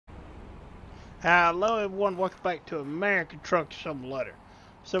Hello everyone, welcome back to American Truck Simulator.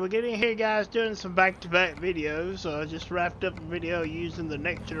 So we're getting here guys doing some back-to-back videos. Just wrapped up a video using the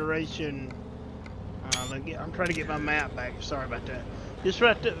next generation. I'm trying to get my map back, sorry about that. Just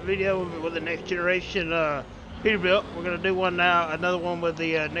wrapped up a video with the next generation Peterbilt. We're going to do one now, another one with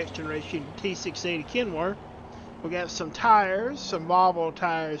the next generation T680 Kenworth. We got some tires, some Volvo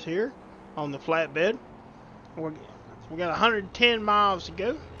tires here on the flatbed. We got 110 miles to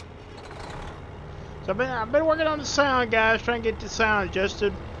go. So I've been working on the sound, guys, trying to get the sound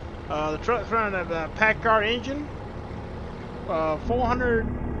adjusted. The truck's running a Packard engine,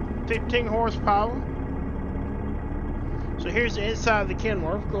 415 horsepower. So here's the inside of the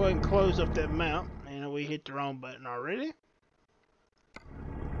Kenworth. Go ahead and close up that mount. And we hit the wrong button already.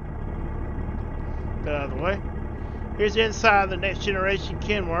 Get out of the way. Here's the inside of the next generation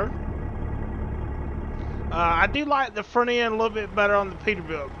Kenworth. I do like the front end a little bit better on the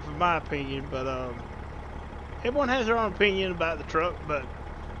Peterbilt, for my opinion, but everyone has their own opinion about the truck, but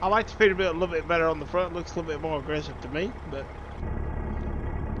I like the Peterbilt a little bit better on the front. It looks a little bit more aggressive to me, but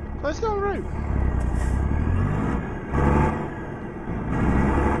let's go on the road.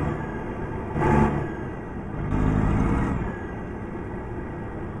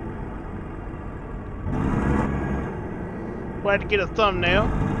 Glad to get a thumbnail.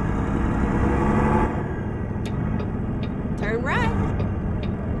 Turn right.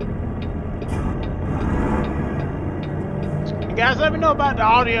 Guys, let me know about the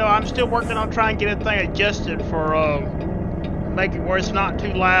audio. I'm still working on trying to get everything adjusted for make it where it's not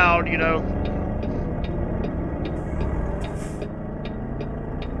too loud, you know.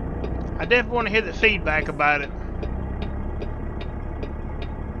 I definitely want to hear the feedback about it.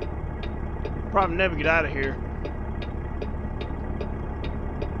 Probably never get out of here.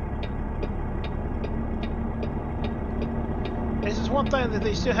 This is one thing that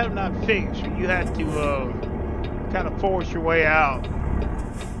they still have not fixed. You have to kind of force your way out.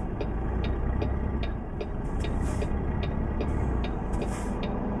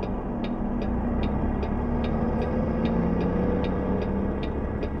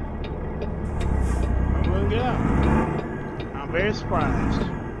 I'm gonna get out. I'm very surprised.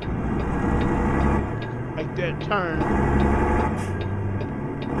 Make that turn.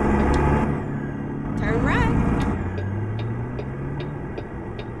 Turn right.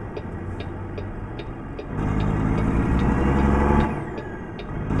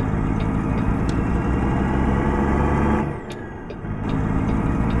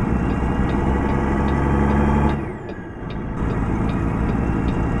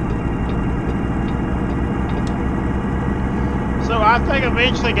 I think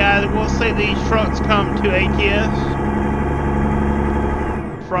eventually, guys, we'll see these trucks come to ATS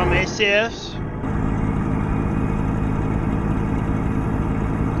from SS.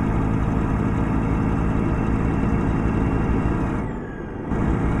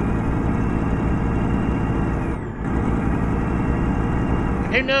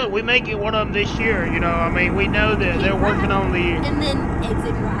 And who knows, we may get one of them this year, you know. I mean, we know that they're working on the and then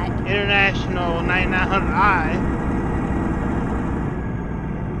exit right. International 9900i.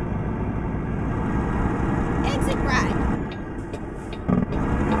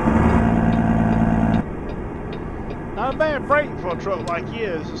 Not a bad braking for a truck like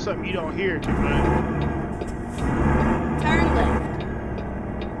his. It's something you don't hear too much. Turn left.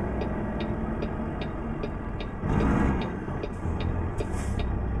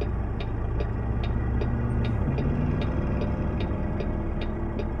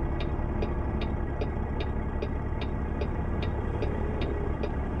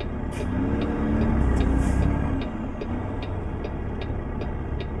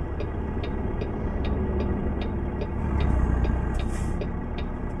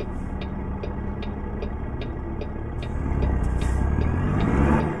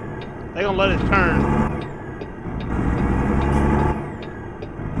 They gonna let it turn.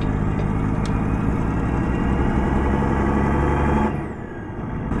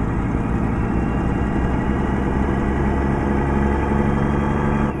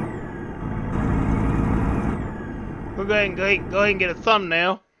 We'll go ahead and get a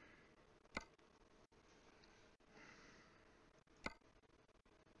thumbnail.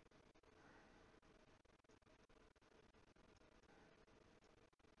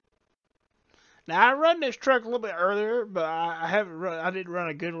 Now I run this truck a little bit earlier, but I haven't run. I didn't run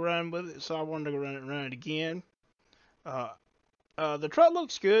a good run with it, so I wanted to run it again. The truck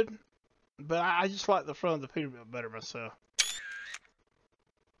looks good, but I just like the front of the Peterbilt better myself.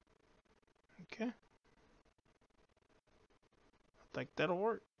 Okay, I think that'll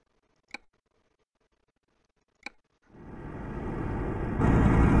work.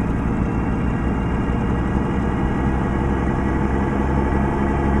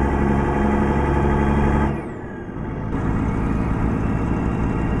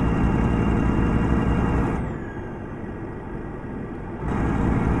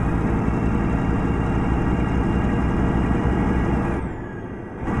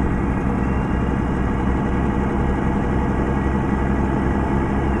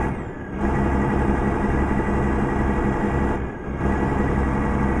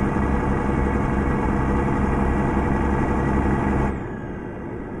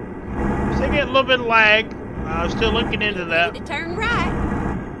 little bit of lag. I'm still looking into that. To turn right.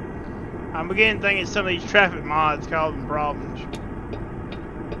 I'm beginning thinking some of these traffic mods causing problems.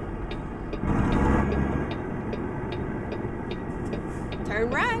 Turn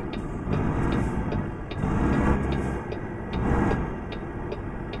right.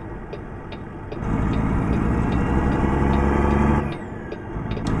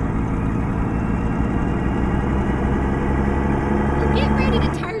 Get ready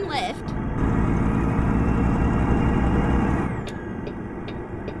to turn left.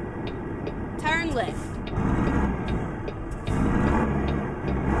 Turn left.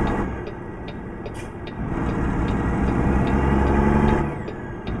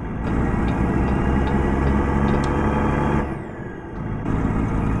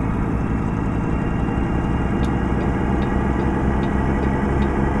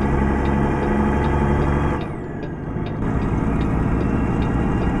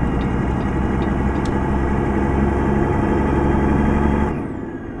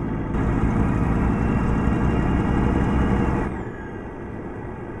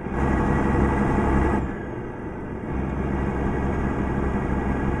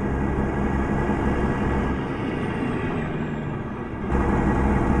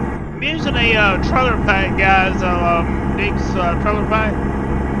 I'm using a trailer pack, guys. Dick's trailer pack.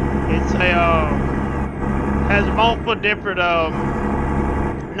 It's a has multiple different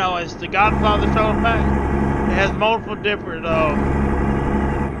no, it's the Godfather trailer pack. It has multiple different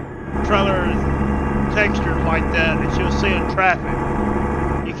trailer textures like that you'll see in traffic.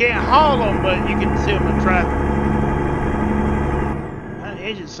 You can't haul them, but you can see them in traffic. That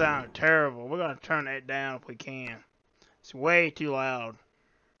engine sounds terrible. We're gonna turn that down if we can. It's way too loud.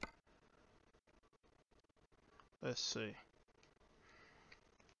 Let's see.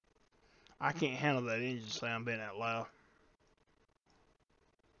 I can't handle that engine sound being that loud.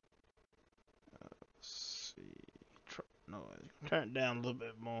 Let's see. No, turn it down a little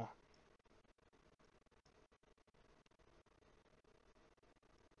bit more.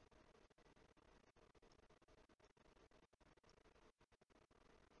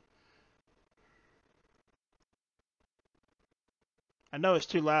 I know it's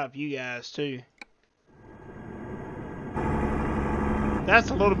too loud for you guys too.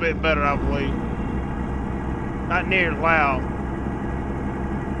 That's a little bit better, I believe. Not near as loud.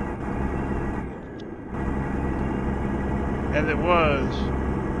 As it was.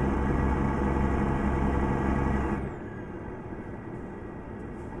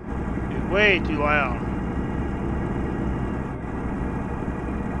 It's way too loud.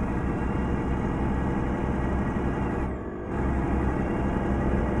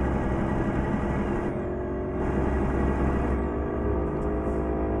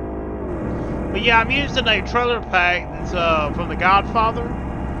 But yeah, I'm using a trailer pack that's from the Godfather.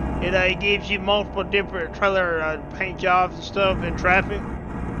 It gives you multiple different trailer paint jobs and stuff in traffic.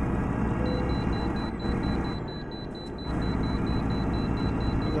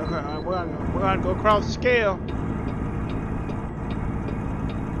 We're gonna go across the scale.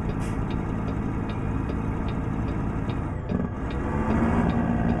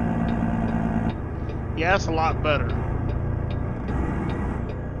 Yeah, that's a lot better.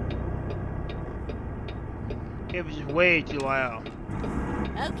 It was just way too loud.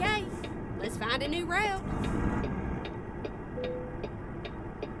 Okay, let's find a new route.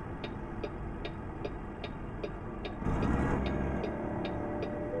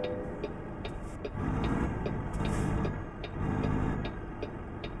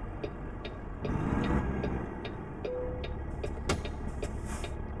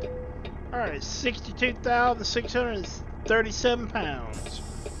 Alright, 62,637 pounds.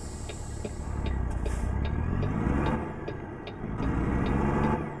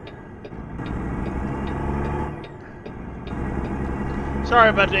 Sorry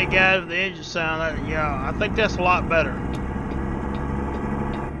about that, guys, the engine sound. Yeah, I think that's a lot better.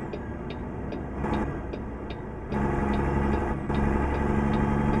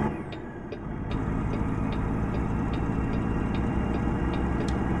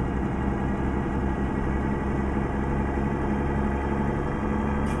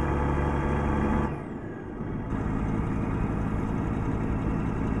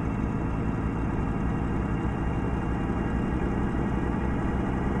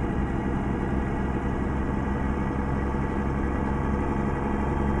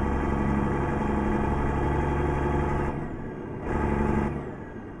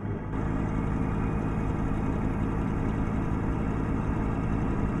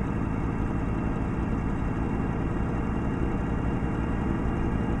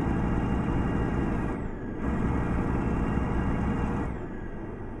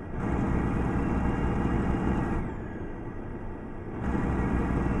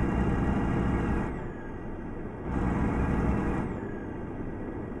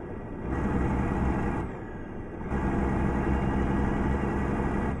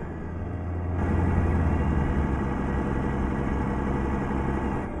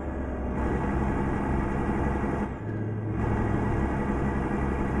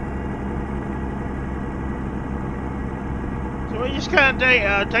 we just kind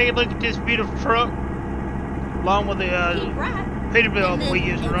of take a look at this beautiful truck, along with the Keep right. Peterbilt And that we then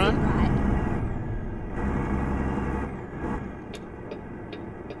used to exit run. right.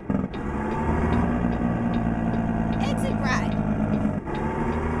 Exit right.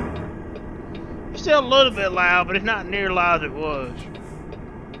 It's still a little bit loud, but it's not near as loud as it was.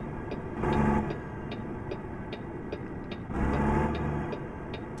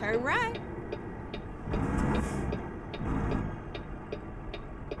 Turn right.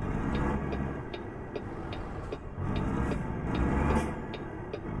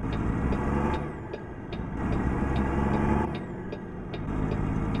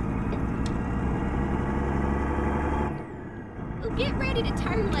 Well, get ready to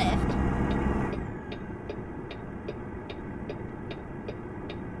turn left.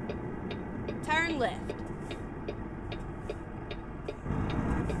 Turn left.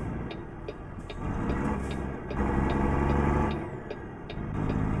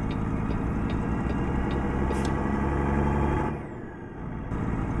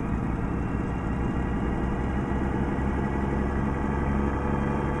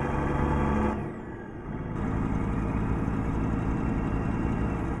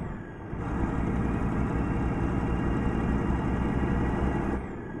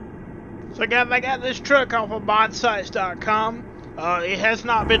 So guys, I got this truck off of modsites.com. It has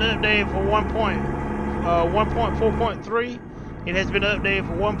not been updated for 1.4.3. It has been updated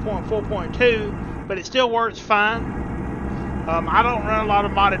for 1.4.2, but it still works fine. I don't run a lot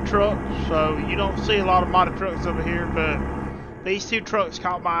of modded trucks, so you don't see a lot of modded trucks over here, but these two trucks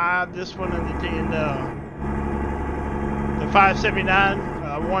caught my eye. This one and the 579.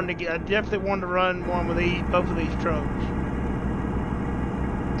 I definitely wanted to run one with both of these trucks.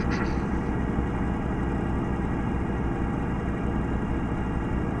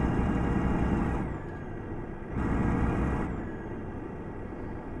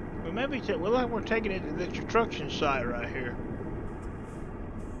 Maybe we're taking it to the construction site right here.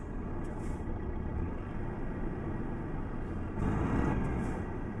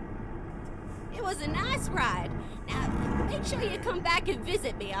 It was a nice ride. Now, make sure you come back and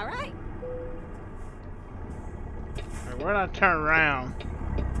visit me, all right? Alright, where did I turn around?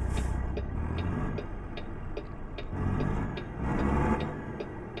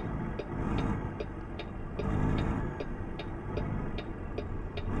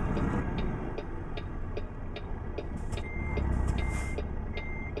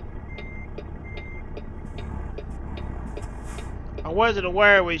 I wasn't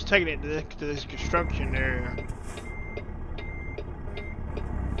aware we was taking it to this construction area.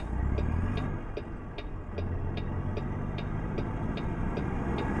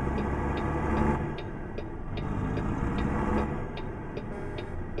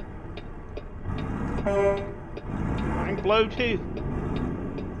 I can blow too.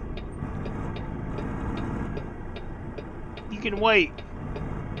 You can wait.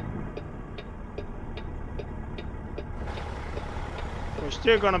 We're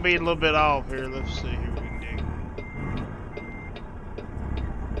still going to be a little bit off here. Let's see here we can do.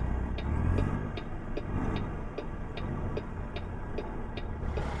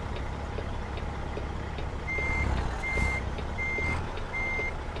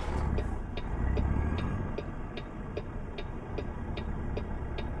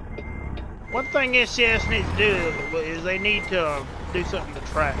 One thing SCS needs to do is they need to do something to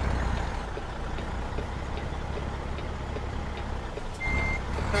track.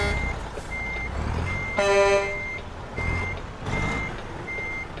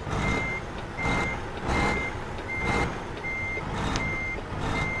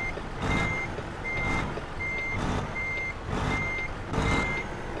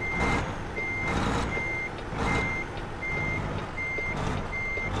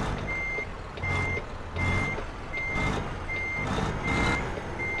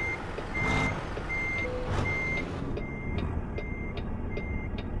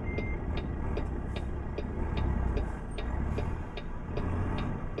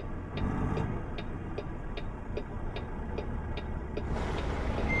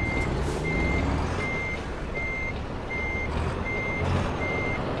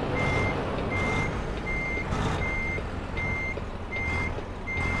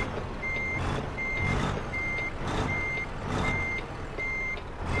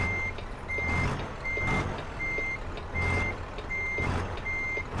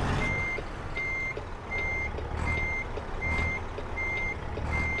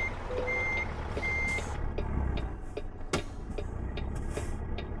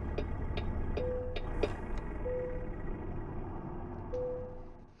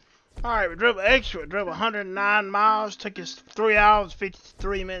 Alright, we drove extra. We drove 109 miles. Took us 3 hours,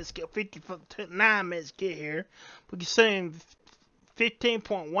 53 minutes, 59 minutes to get here. We consumed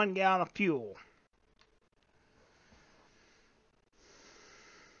 15.1 gallon of fuel.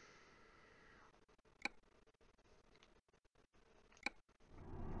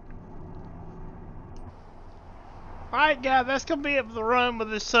 Alright guys, that's gonna be it for the run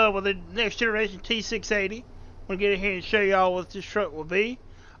with this with the next generation T680. I'm gonna get in here and show y'all what this truck will be.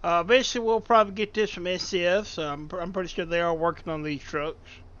 Eventually we'll probably get this from SCF, so I'm pretty sure they are working on these trucks.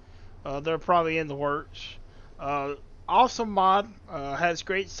 They're probably in the works. Awesome mod, has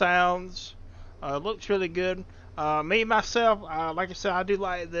great sounds, looks really good. Me myself, like I said, I do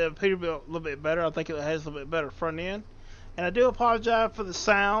like the Peterbilt a little bit better. I think it has a little bit better front end. And I do apologize for the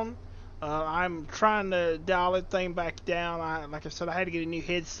sound. I'm trying to dial everything back down. Like I said, I had to get a new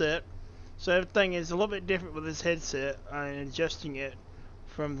headset, so everything is a little bit different with this headset and adjusting it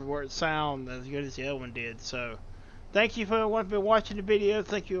from where it sounds as good as the other one did. So thank you for everyone who's been watching the video.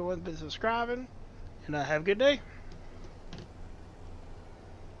 Thank you everyone who's been subscribing, and have a good day.